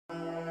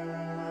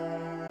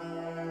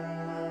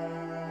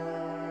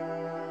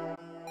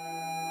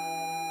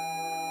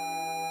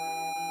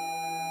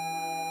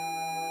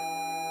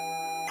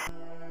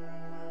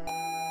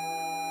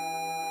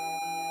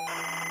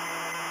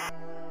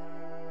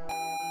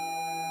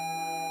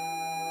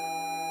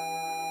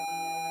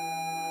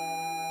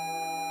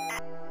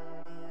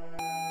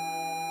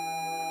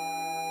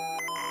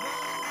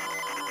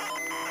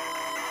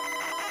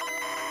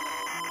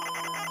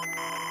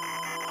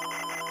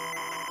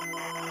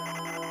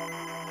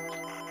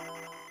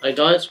Hi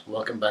guys,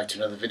 welcome back to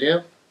another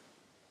video,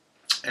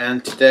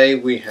 and today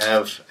we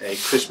have a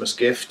Christmas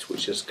gift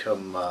which has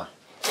come a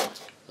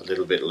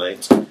little bit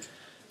late,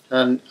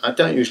 and I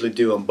don't usually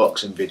do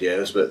unboxing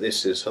videos, but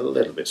this is a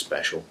little bit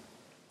special.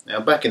 Now,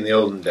 back in the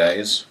olden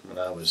days when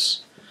I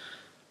was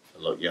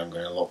a lot younger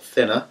and a lot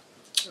thinner,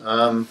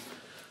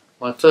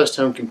 my first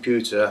home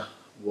computer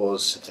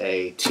was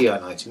a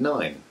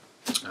TI-99,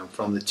 and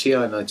from the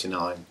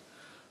TI-99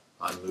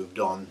 I moved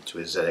on to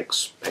a ZX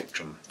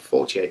Spectrum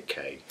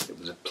 48K. It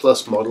was a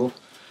Plus model.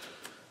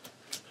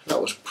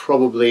 That was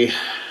probably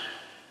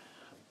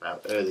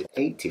about early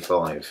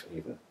 85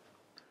 even.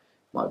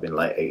 Might have been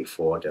late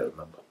 84, I don't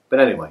remember. But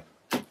anyway.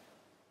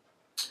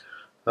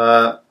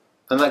 And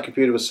that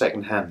computer was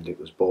second hand. It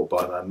was bought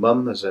by my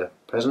mum as a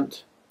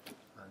present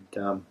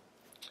and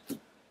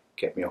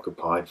kept me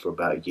occupied for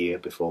about a year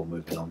before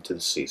moving on to the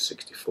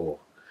C64.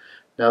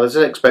 Now the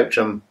ZX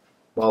Spectrum,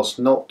 whilst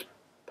not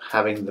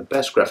having the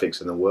best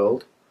graphics in the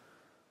world,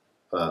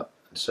 and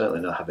certainly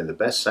not having the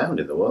best sound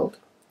in the world,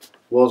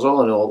 was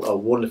all in all a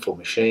wonderful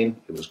machine.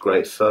 It was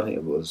great fun,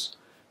 it was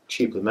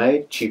cheaply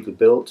made, cheaply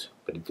built,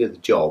 but it did the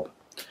job,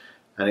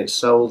 and it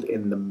sold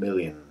in the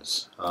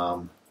millions,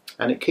 and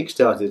it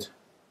kick-started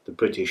the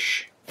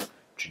British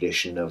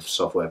tradition of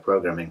software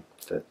programming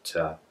that's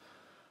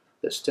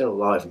still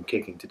alive and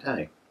kicking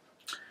today.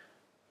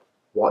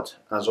 What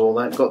has all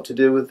that got to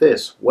do with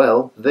this?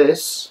 Well,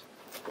 this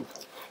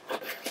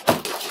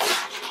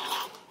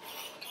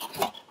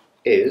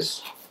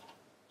is,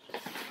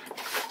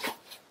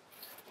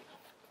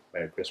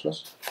 Merry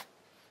Christmas,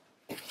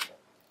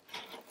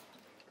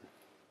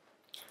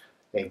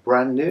 a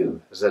brand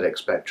new ZX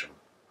Spectrum.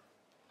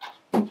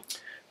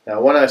 Now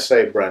when I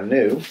say brand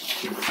new,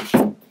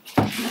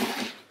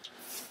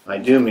 I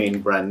do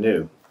mean brand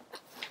new.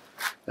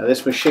 Now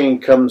this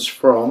machine comes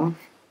from,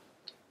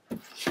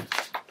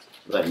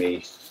 let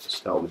me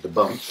start with the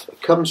bump,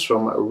 it comes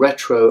from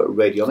Retro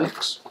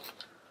Radionics.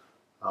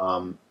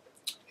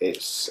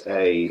 It's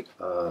a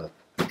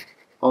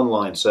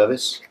online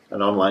service,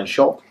 an online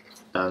shop,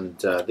 and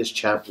this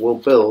chap will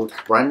build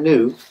brand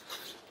new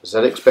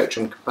ZX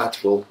Spectrum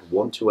compatible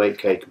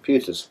 128K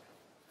computers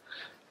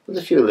with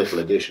a few little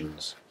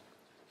additions.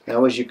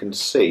 Now, as you can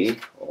see,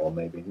 or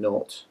maybe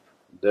not,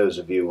 those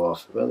of you who are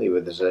familiar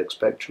with the ZX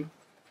Spectrum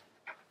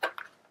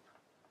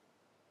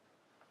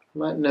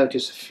might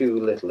notice a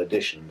few little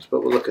additions,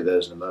 but we'll look at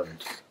those in a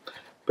moment.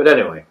 But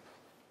anyway,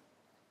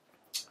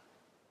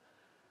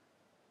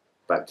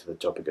 back to the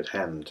topic at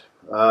hand.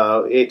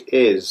 It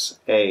is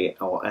an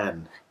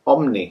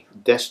OMNI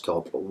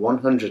desktop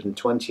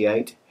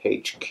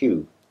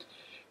 128HQ.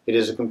 It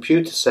is a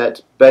computer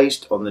set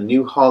based on the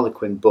new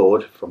Harlequin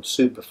board from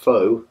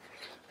Superfo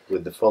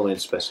with the following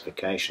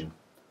specification: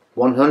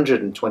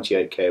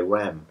 128K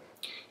RAM,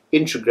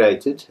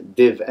 integrated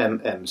DIV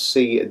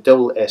MMC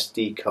double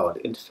SD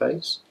card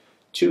interface,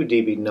 2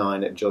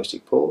 DB9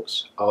 joystick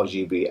ports,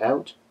 RGB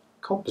out,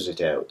 composite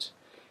out,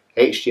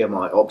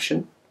 HDMI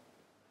option,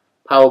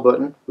 power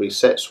button,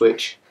 reset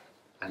switch,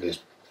 and is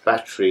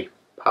battery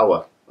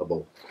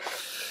powerable.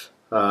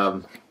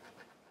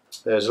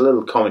 There's a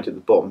little comment at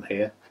the bottom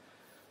here.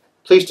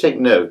 Please take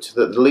note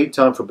that the lead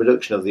time for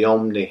production of the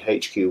OMNI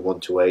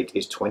HQ128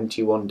 is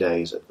 21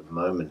 days at the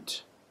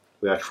moment.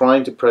 We are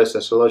trying to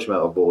process a large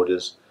amount of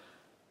orders,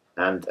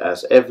 and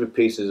as every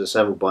piece is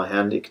assembled by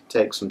hand, it can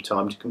take some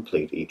time to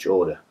complete each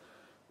order.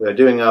 We are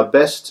doing our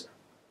best.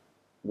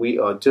 We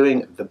are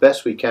doing the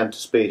best we can to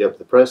speed up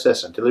the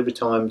process and delivery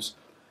times,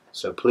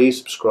 so please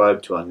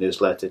subscribe to our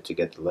newsletter to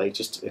get the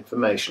latest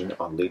information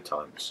on lead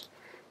times.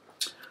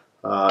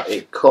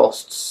 It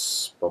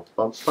costs, what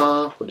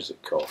does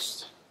it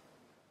cost?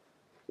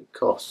 It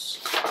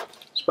costs,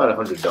 it's about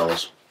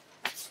 $100.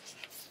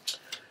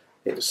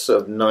 It's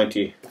sort of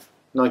 90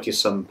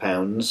 some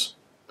pounds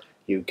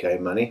UK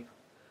money,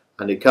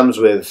 and it comes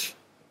with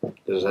the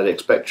ZX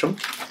Spectrum,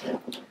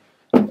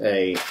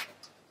 a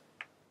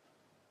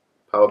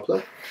power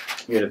plug,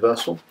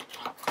 universal,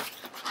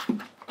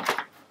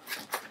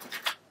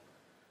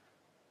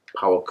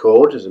 power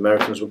cord as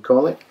Americans would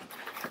call it,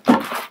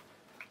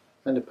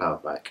 and a power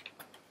pack,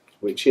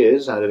 which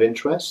is, out of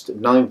interest,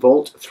 9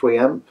 volt 3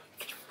 amp,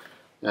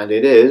 and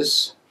it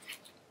is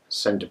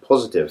center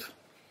positive.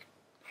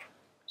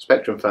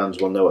 Spectrum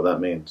fans will know what that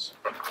means.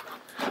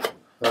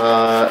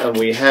 And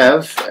we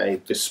have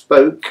a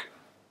bespoke,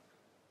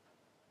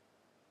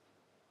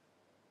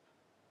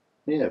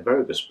 yeah,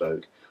 very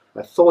bespoke.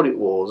 I thought it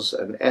was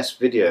an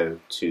S-Video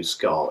to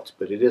SCART,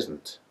 but it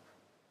isn't.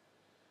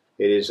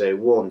 It is a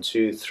 1,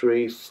 2,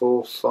 3,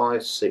 4,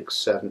 5, 6,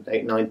 7,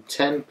 8, 9,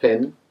 10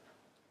 pin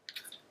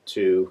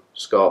to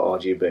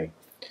SCART RGB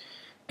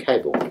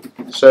cable.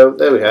 So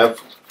there we have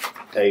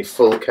a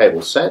full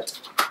cable set.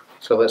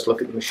 So let's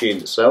look at the machine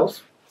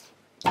itself.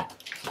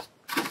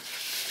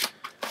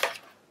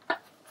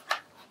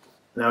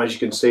 Now, as you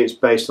can see, it's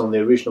based on the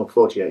original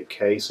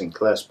 48K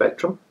Sinclair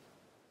Spectrum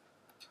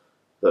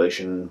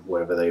version,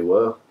 wherever they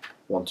were,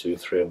 1, 2,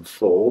 3 and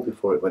 4,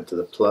 before it went to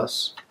the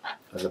Plus,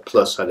 and the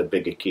Plus had a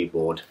bigger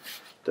keyboard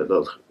that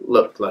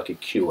looked like a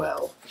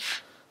QL.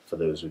 for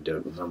those who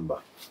don't remember.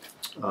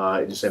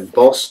 It is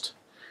embossed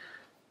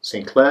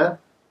Sinclair,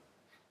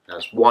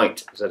 has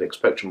white ZX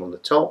Spectrum on the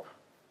top,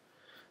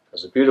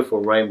 has a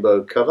beautiful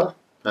rainbow cover,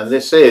 and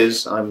this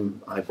is,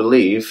 I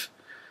believe,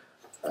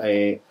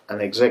 an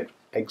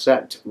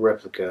exact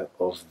replica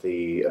of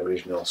the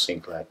original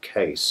Sinclair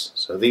case.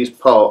 So these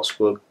parts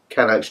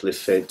can actually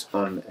fit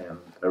on an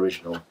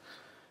original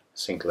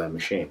Sinclair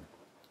machine.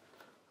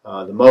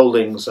 The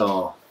mouldings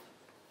are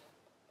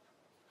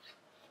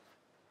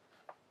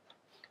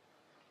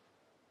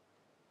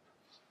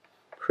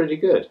pretty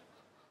good.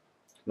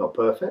 Not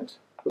perfect,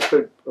 but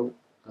pretty, oh,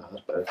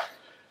 that's better.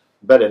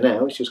 Better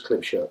now, it's just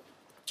clip shut.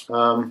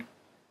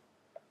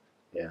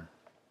 Yeah,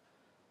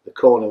 the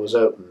corner was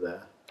open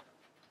there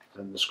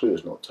and the screw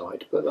is not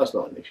tight, but that's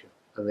not an issue.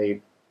 And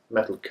the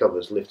metal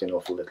cover's lifting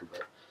off a little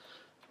bit.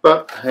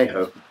 But hey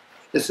ho,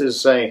 this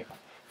is an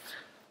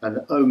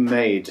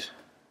homemade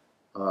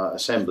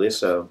assembly,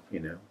 so you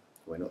know,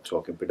 we're not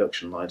talking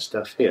production line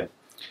stuff here.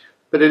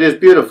 But it is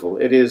beautiful.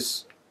 It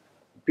is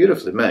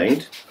beautifully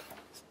made.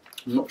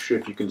 I'm not sure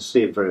if you can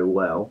see it very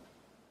well.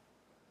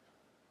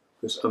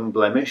 It's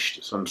unblemished,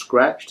 it's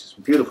unscratched, it's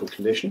in beautiful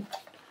condition.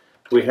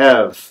 We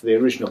have the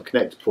original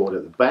connector port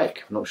at the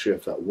back. I'm not sure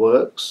if that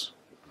works.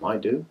 It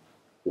might do.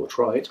 We'll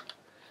try it.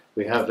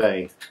 We have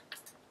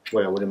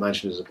what I would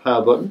imagine is a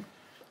power button.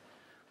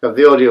 We have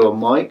the audio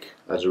and mic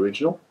as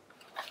original.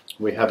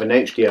 We have an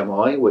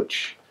HDMI,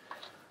 which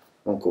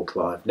Uncle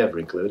Clive never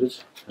included.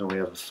 And we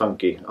have a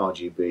funky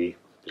RGB,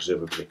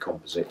 presumably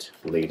composite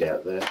lead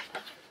out there.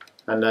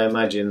 And I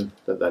imagine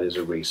that is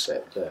a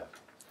reset there.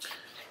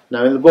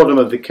 Now in the bottom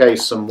of the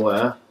case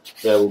somewhere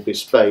there will be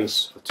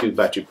space for 2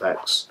 battery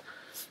packs,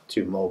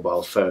 2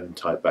 mobile phone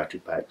type battery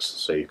packs,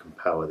 so you can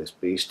power this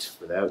beast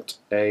without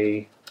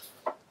a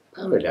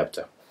power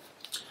adapter.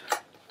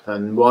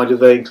 And why do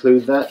they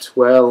include that?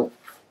 Well,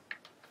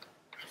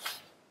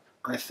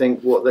 I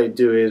think what they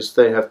do is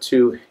they have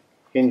 2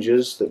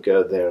 hinges that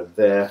go there and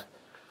there,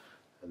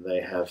 and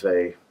they have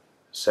a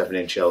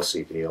 7-inch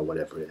LCD or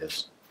whatever it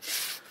is.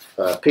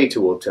 Peter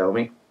will tell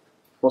me.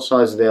 What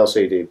size is the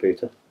LCD,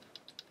 Peter?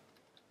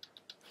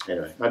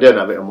 Anyway, I don't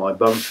have it on my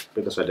bum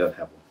because I don't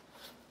have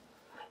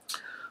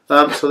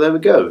one. So there we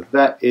go.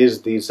 That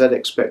is the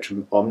ZX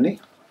Spectrum OMNI.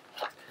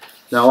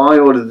 Now I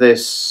ordered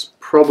this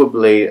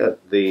probably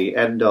at the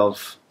end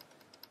of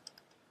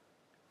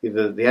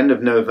either the end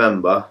of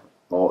November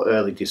or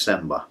early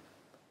December,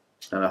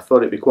 and I thought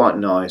it'd be quite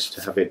nice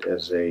to have it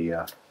as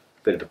a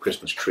bit of a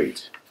Christmas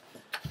treat.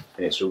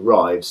 And it's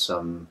arrived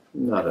some,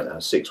 I don't know,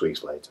 6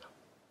 weeks later.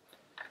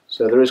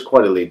 So there is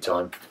quite a lead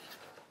time.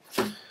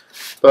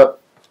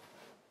 But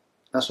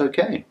that's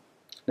okay.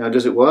 Now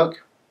does it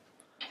work?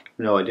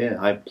 No idea,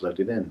 I plugged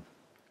it in.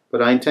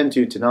 But I intend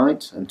to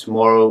tonight, and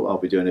tomorrow I'll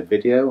be doing a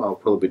video. I'll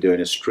probably be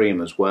doing a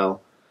stream as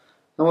well.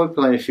 And we'll be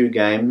playing a few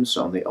games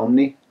on the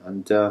Omni,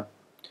 and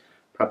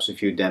perhaps a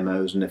few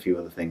demos and a few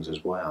other things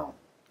as well.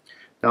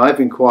 Now I've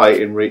been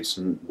quiet in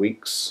recent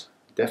weeks,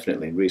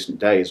 definitely in recent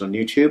days on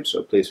YouTube,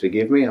 so please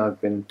forgive me. I've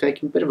been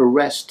taking a bit of a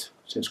rest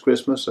since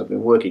Christmas. I've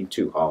been working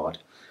too hard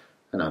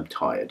and I'm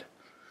tired.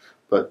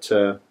 But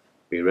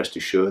be rest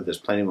assured there's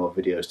plenty more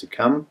videos to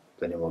come,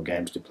 plenty more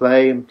games to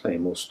play, and plenty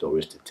more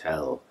stories to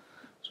tell.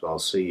 So I'll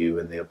see you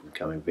in the up and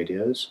coming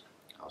videos.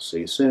 I'll see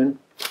you soon.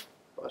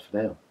 Bye for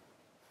now.